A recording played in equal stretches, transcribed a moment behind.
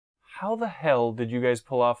how the hell did you guys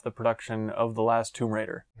pull off the production of the last Tomb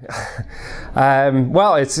Raider?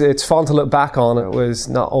 Well, it's fun to look back on. It was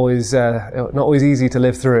not always easy to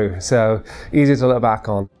live through, so easy to look back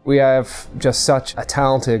on. We have just such a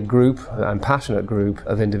talented group and passionate group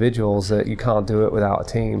of individuals that you can't do it without a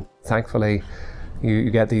team. Thankfully, you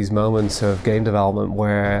get these moments of game development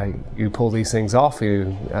where you pull these things off,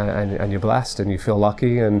 and you're blessed and you feel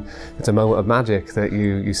lucky, and it's a moment of magic that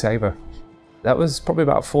you savor. That was probably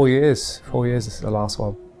about 4 years. 4 years is the last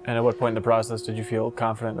one. And at what point in the process did you feel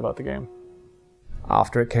confident about the game?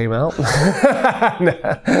 After it came out.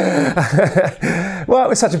 Well, it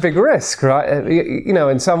was such a big risk, right? You know,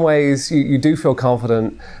 in some ways, you do feel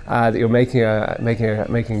confident that you're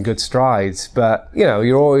making good strides, but you know,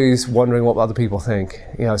 you're always wondering what other people think.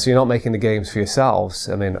 You know, so you're not making the games for yourselves.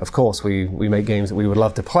 I mean, of course, we make games that we would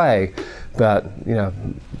love to play, but you know,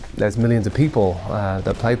 there's millions of people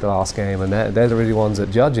that played the last game, and they're the really ones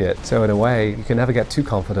that judge it. So in a way, you can never get too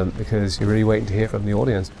confident because you're really waiting to hear from the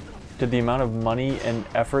audience. Did the amount of money and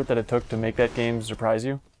effort that it took to make that game surprise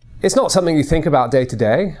you? It's not something you think about day to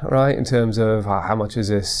day, right, in terms of how much is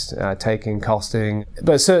this costing,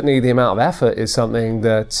 but certainly the amount of effort is something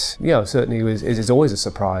that, you know, certainly is always a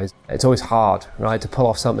surprise. It's always hard, right, to pull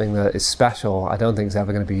off something that is special. I don't think it's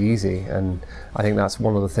ever going to be easy, and I think that's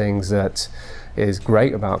one of the things that is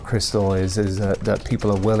great about Crystal is that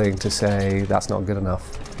people are willing to say that's not good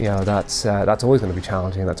enough. You know, that's always going to be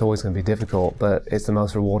challenging, that's always going to be difficult, but it's the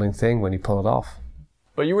most rewarding thing when you pull it off.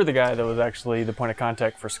 But you were the guy that was actually the point of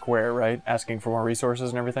contact for Square, right? Asking for more resources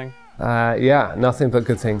and everything? Yeah, nothing but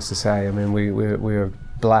good things to say. I mean, we're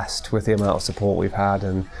blessed with the amount of support we've had,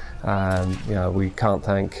 and you know, we can't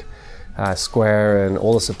thank Square and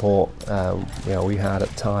all the support you know, we had at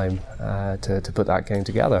the time to put that game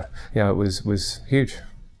together. You know, it was huge.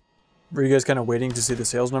 Were you guys kind of waiting to see the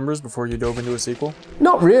sales numbers before you dove into a sequel?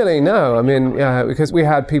 Not really, no. I mean, because we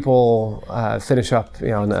had people finish up, you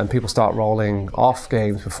know, and people start rolling off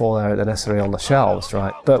games before they're necessarily on the shelves,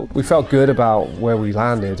 right? But we felt good about where we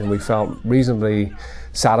landed, and we felt reasonably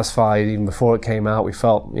satisfied even before it came out. We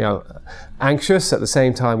felt, you know, anxious at the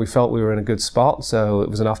same time. We felt we were in a good spot, so it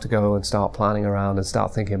was enough to go and start planning around and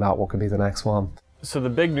start thinking about what could be the next one. So the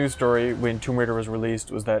big news story when Tomb Raider was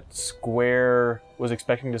released was that Square was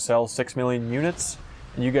expecting to sell 6 million units,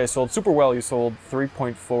 and you guys sold super well. You sold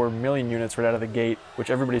 3.4 million units right out of the gate,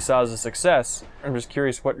 which everybody saw as a success. I'm just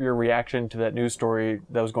curious what your reaction to that news story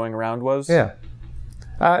that was going around was. Yeah,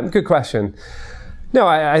 good question. No,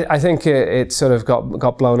 I think it sort of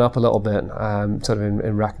got blown up a little bit, sort of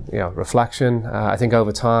in reflection. I think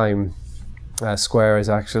over time, Square is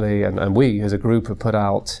actually, and we as a group have put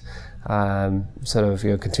out sort of,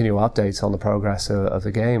 you know, continual updates on the progress of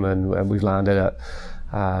the game, and we've landed at,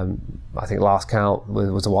 I think last count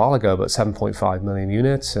was a while ago, but 7.5 million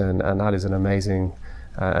units, and that is an amazing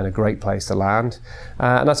and a great place to land.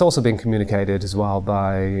 And that's also been communicated as well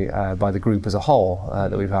by the group as a whole,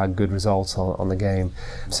 that we've had good results on the game.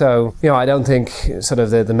 So, you know, I don't think sort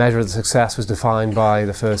of the measure of the success was defined by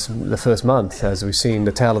the first month. As we've seen,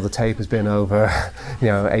 the tail of the tape has been over, you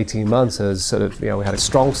know, 18 months as sort of, you know, we had a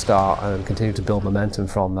strong start and continued to build momentum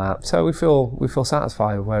from that. So we feel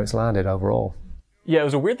satisfied with where it's landed overall. Yeah, it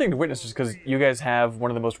was a weird thing to witness just because you guys have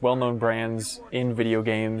one of the most well-known brands in video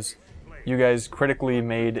games. You guys critically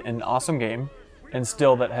made an awesome game, and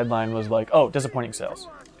still that headline was like, oh, disappointing sales.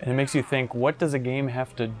 And it makes you think, what does a game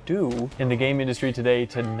have to do in the game industry today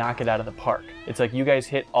to knock it out of the park? It's like you guys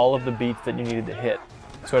hit all of the beats that you needed to hit.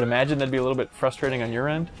 So I'd imagine that'd be a little bit frustrating on your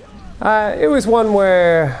end. It was one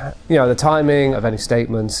where, you know, the timing of any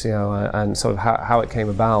statements, you know, and sort of how it came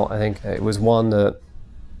about, I think it was one that,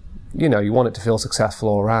 you know, you want it to feel successful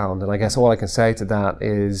all around. And I guess all I can say to that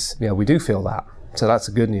is, you know, we do feel that. So that's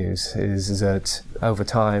the good news, is that over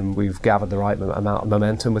time we've gathered the right amount of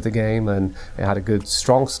momentum with the game, and it had a good,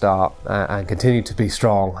 strong start and continued to be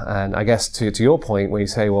strong. And I guess to your point, when you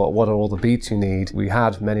say, well, what are all the beats you need? We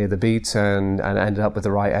had many of the beats and ended up with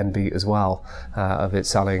the right end beat as well, of it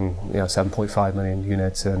selling, you know, 7.5 million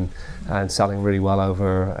units and selling really well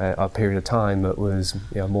over a period of time that was,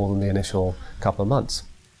 you know, more than the initial couple of months.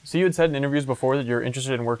 So you had said in interviews before that you're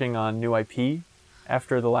interested in working on new IP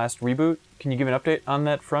after the last reboot. Can you give an update on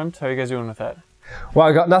that front? How are you guys doing with that? Well,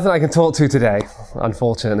 I've got nothing I can talk to today,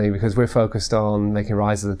 unfortunately, because we're focused on making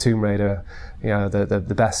Rise of the Tomb Raider, you know,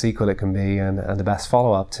 the best sequel it can be and the best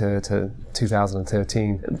follow-up to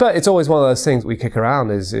 2013. But it's always one of those things we kick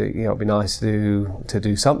around is, you know, it'd be nice to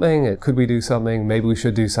do something. Could we do something? Maybe we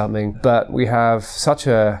should do something. But we have such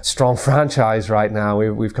a strong franchise right now.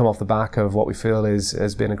 We've come off the back of what we feel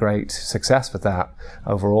has been a great success with that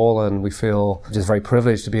overall, and we feel just very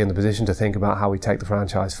privileged to be in the position to think about how we take the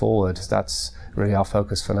franchise forward. That's really our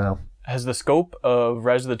focus for now. Has the scope of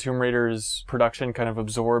Rise of the Tomb Raider's production kind of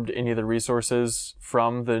absorbed any of the resources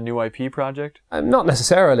from the new IP project? Not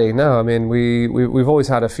necessarily, no. I mean, we've always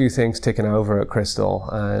had a few things ticking over at Crystal,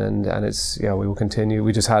 and it's, you know, we will continue.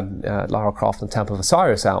 We just had Lara Croft and Temple of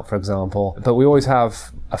Osiris out, for example, but we always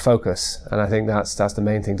have a focus, and I think that's the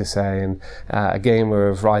main thing to say. And a game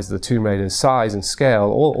of Rise of the Tomb Raider's size and scale,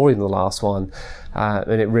 or even the last one,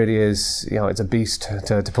 and it really is, you know, it's a beast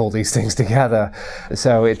to pull these things together.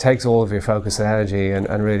 So it takes all of your focus and energy,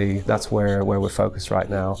 and really that's where we're focused right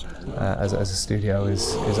now as a studio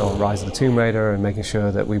is on Rise of the Tomb Raider and making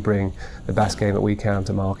sure that we bring the best game that we can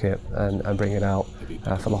to market and bring it out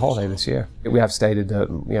for the holiday this year. We have stated that,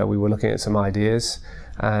 you know, we were looking at some ideas,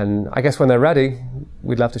 and I guess when they're ready,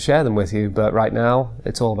 we'd love to share them with you, but right now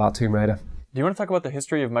it's all about Tomb Raider. Do you want to talk about the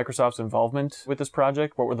history of Microsoft's involvement with this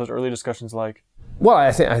project? What were those early discussions like? Well,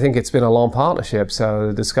 I think it's been a long partnership. So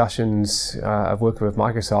the discussions of working with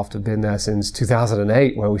Microsoft have been there since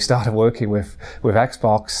 2008, where we started working with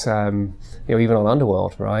Xbox. You know, even on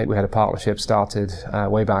Underworld, right? We had a partnership started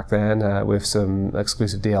way back then with some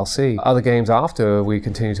exclusive DLC. Other games after, we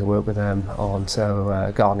continued to work with them on.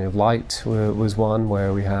 So Guardian of Light was one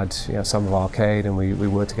where we had, you know, some of Arcade, and we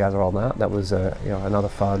worked together on that. That was you know, another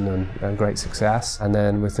fun and great success. And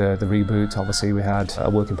then with the reboot, obviously we had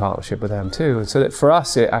a working partnership with them too. And so that for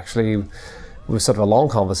us, it actually was sort of a long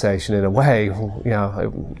conversation in a way. You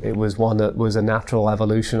know, it was one that was a natural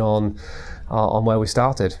evolution on where we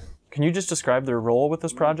started. Can you just describe their role with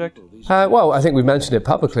this project? Well, I think we've mentioned it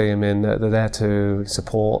publicly. I mean, they're there to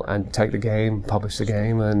support and take the game, publish the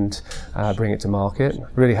game, and bring it to market.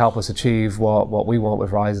 Really help us achieve what we want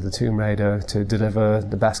with Rise of the Tomb Raider, to deliver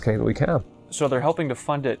the best game that we can. So they're helping to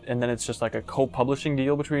fund it, and then it's just like a co-publishing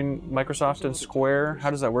deal between Microsoft and Square? How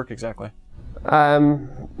does that work exactly?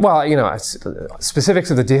 Well, you know,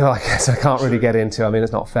 specifics of the deal, I guess I can't really get into. I mean,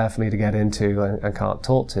 it's not fair for me to get into and can't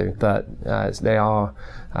talk to, but they are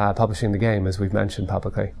publishing the game, as we've mentioned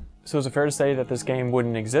publicly. So is it fair to say that this game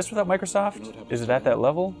wouldn't exist without Microsoft? Is it at that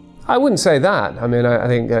level? I wouldn't say that. I mean, I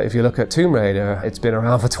think if you look at Tomb Raider, it's been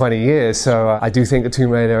around for 20 years, so I do think that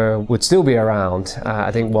Tomb Raider would still be around.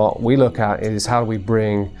 I think what we look at is how do we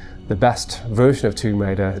bring the best version of Tomb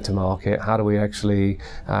Raider to market? How do we actually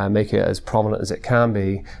make it as prominent as it can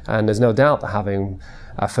be? And there's no doubt that having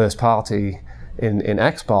a first party in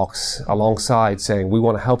Xbox alongside saying, we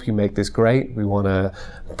want to help you make this great, we want to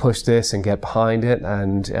push this and get behind it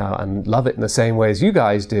and love it in the same way as you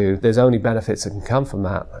guys do, there's only benefits that can come from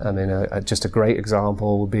that. I mean, just a great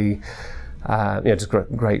example would be, you know, just a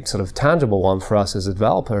great sort of tangible one for us as a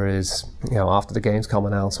developer is, you know, after the Gamescom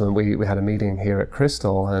announcement, we had a meeting here at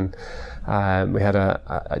Crystal, and we had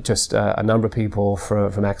a number of people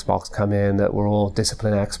from Xbox come in that were all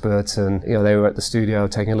discipline experts, and, you know, they were at the studio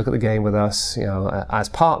taking a look at the game with us, you know, as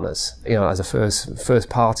partners, you know, as a first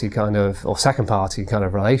party kind of, or second party kind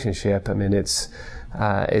of relationship. I mean, it's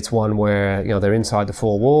one where, you know, they're inside the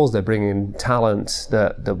four walls, they're bringing talent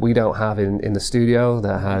that we don't have in the studio,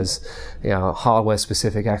 that has, you know, hardware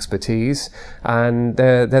specific expertise, and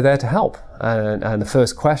they're there to help. And the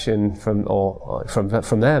first question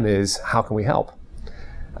from them is, how can we help?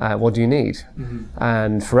 What do you need? Mm-hmm.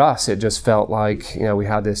 And for us, it just felt like, you know, we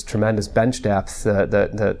had this tremendous bench depth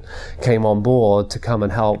that came on board to come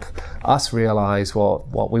and help us realize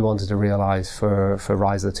what we wanted to realize for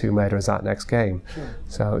Rise of the Tomb Raider as that next game. Sure.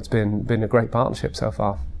 So it's been a great partnership so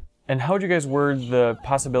far. And how would you guys word the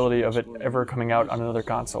possibility of it ever coming out on another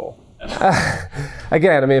console?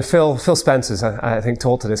 Again, I mean, Phil Spencer's, I think,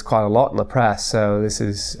 talked to this quite a lot in the press, so this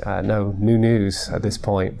is no new news at this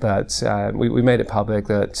point, but we made it public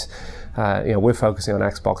that you know, we're focusing on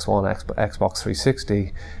Xbox One, Xbox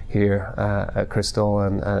 360 here at Crystal,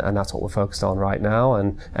 and that's what we're focused on right now,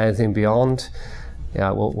 and anything beyond, yeah,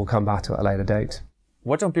 we'll come back to it at a later date.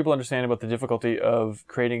 What don't people understand about the difficulty of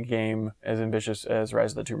creating a game as ambitious as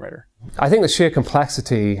Rise of the Tomb Raider? I think the sheer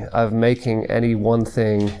complexity of making any one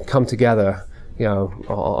thing come together, you know,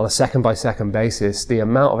 on a second-by-second basis, the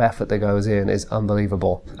amount of effort that goes in is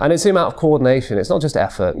unbelievable. And it's the amount of coordination. It's not just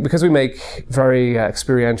effort. Because we make very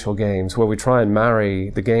experiential games where we try and marry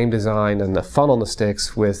the game design and the fun on the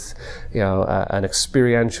sticks with, you know, an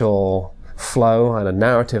experiential flow and a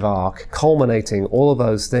narrative arc, culminating all of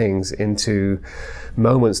those things into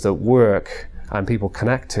moments that work and people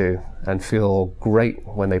connect to and feel great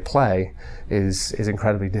when they play is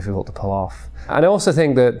incredibly difficult to pull off. And I also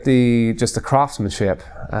think that just the craftsmanship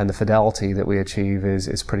and the fidelity that we achieve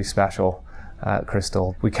is pretty special at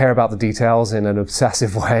Crystal. We care about the details in an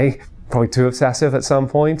obsessive way, probably too obsessive at some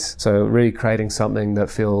point. So really creating something that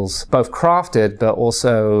feels both crafted but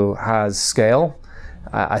also has scale,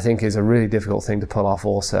 I think is a really difficult thing to pull off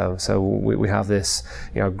also. So we have this,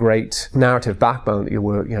 great narrative backbone that you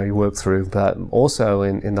work through, but also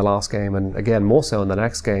in the last game, and again more so in the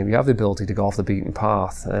next game, you have the ability to go off the beaten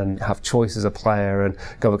path and have choice as a player and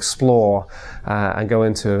go explore and go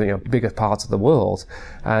into bigger parts of the world,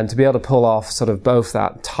 and to be able to pull off sort of both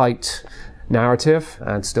that tight narrative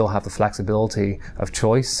and still have the flexibility of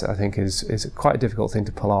choice, I think is quite a difficult thing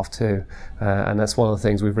to pull off too. And that's one of the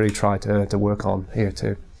things we've really tried to work on here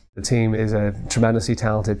too. The team is a tremendously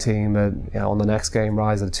talented team, and on the next game,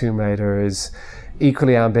 Rise of the Tomb Raider is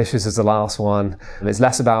equally ambitious as the last one. It's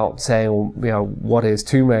less about saying, what is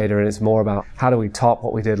Tomb Raider, and it's more about how do we top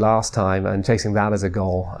what we did last time and chasing that as a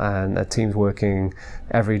goal. And the team's working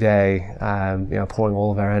every day, pouring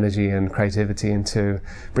all of our energy and creativity into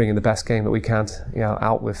bringing the best game that we can,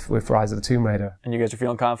 out with Rise of the Tomb Raider. And you guys are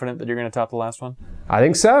feeling confident that you're going to top the last one? I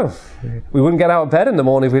think so. We wouldn't get out of bed in the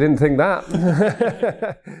morning if we didn't think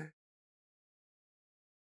that.